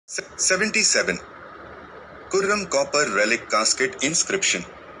77. Kurram copper relic casket inscription.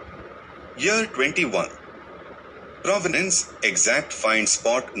 Year 21. Provenance, exact find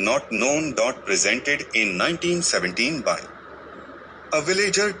spot not known.Presented in 1917 by a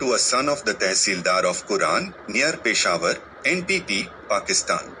villager to a son of the Tehsildar of Kurran, near Peshavar, NPP,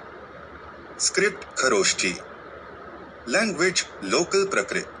 Pakistan. Script Kharoshthi. Language, local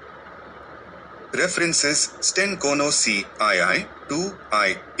Prakrit. References, Sten Konow C. I.I.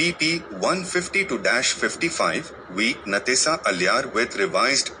 2I. pp. 152-55, v. Natesa Alyar with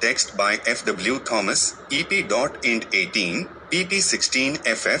revised text by F.W. Thomas, Ep.Ind XVIII, pp. 16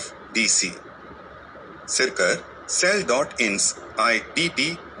 ff. DC. Sircar, Sel.Inss, I.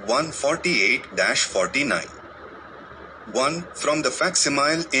 pp. 148-49. 1. From the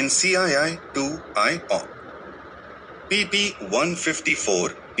facsimile in C.I.I. 2I. Op. pp.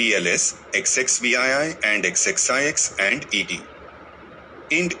 154, PLS, XXVII and XXIX and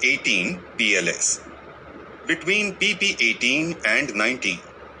Ep.Ind XVIII, PLS. Between pp. 18 and 19.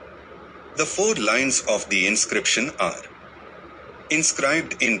 The 4 lines of the inscription are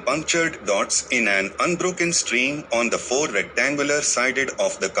inscribed in punctured dots in an unbroken stream on the 4 rectangular sided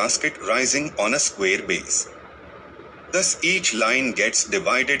of the casket rising on a square base. Thus each line gets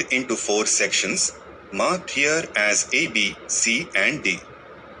divided into 4 sections, marked here as A, B, C and D.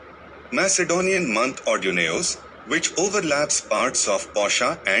 Macedonian month Audunaios, which overlaps parts of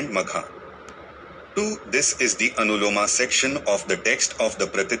Pausha and Magha. 2. This is the Anuloma section of the text of the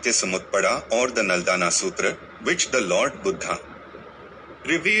Pratityasamutpada or the Naldana Sutra, which the Lord Buddha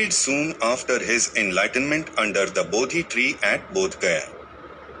revealed soon after his enlightenment under the Bodhi tree at Bodh Gaya.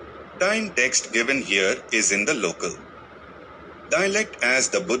 Time text given here is in the local dialect, as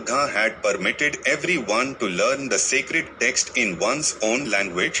the Buddha had permitted everyone to learn the sacred text in one's own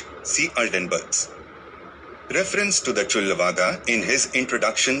language. See Aldenburg's reference to the Chullavada in his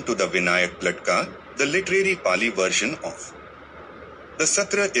introduction to the Vinayak Platka, the literary Pali version of the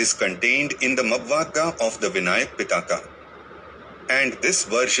Satra is contained in the Mabvagga of the Vinayak Pitaka. And this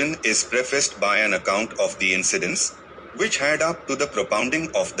version is prefaced by an account of the incidents which had up to the propounding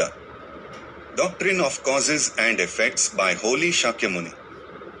of the doctrine of causes and effects by holy Shakyamuni.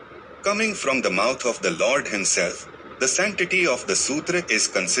 Coming from the mouth of the Lord himself, the sanctity of the sutra is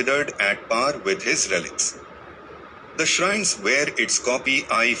considered at par with his relics. The shrines where its copy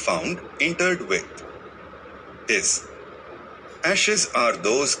I found, interred with his ashes, are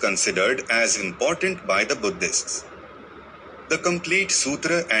those considered as important by the Buddhists. The complete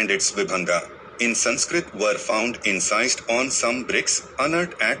sutra and its Vibhanga, in Sanskrit, were found incised on some bricks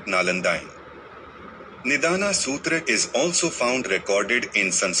unearthed at Nalandain. Nidana Sutra is also found recorded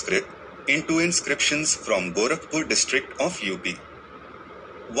in Sanskrit, in 2 inscriptions from Gorakhpur district of UP.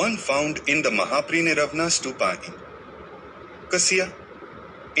 One found in the Mahaprinirvana Stupa in Kasya,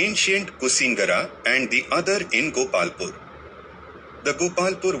 ancient Kusingara, and the other in Gopalpur. The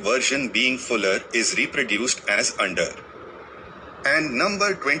Gopalpur version, being fuller, is reproduced as under. And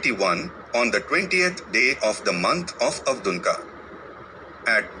number 21, on the 20th day of the month of Avdunka.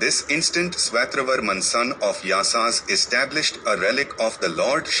 At this instant Swatravarman son of Yasas established a relic of the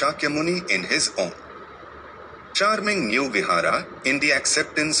Lord Shakyamuni in his own charming new vihara, in the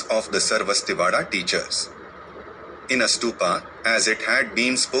acceptance of the Sarvastivada teachers. In a stupa, as it had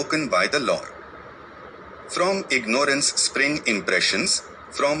been spoken by the Lord. From ignorance spring impressions,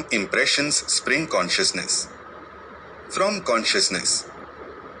 from impressions spring consciousness. From consciousness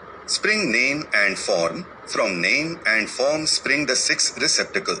spring name and form, from name and form spring the 6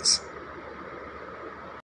 receptacles.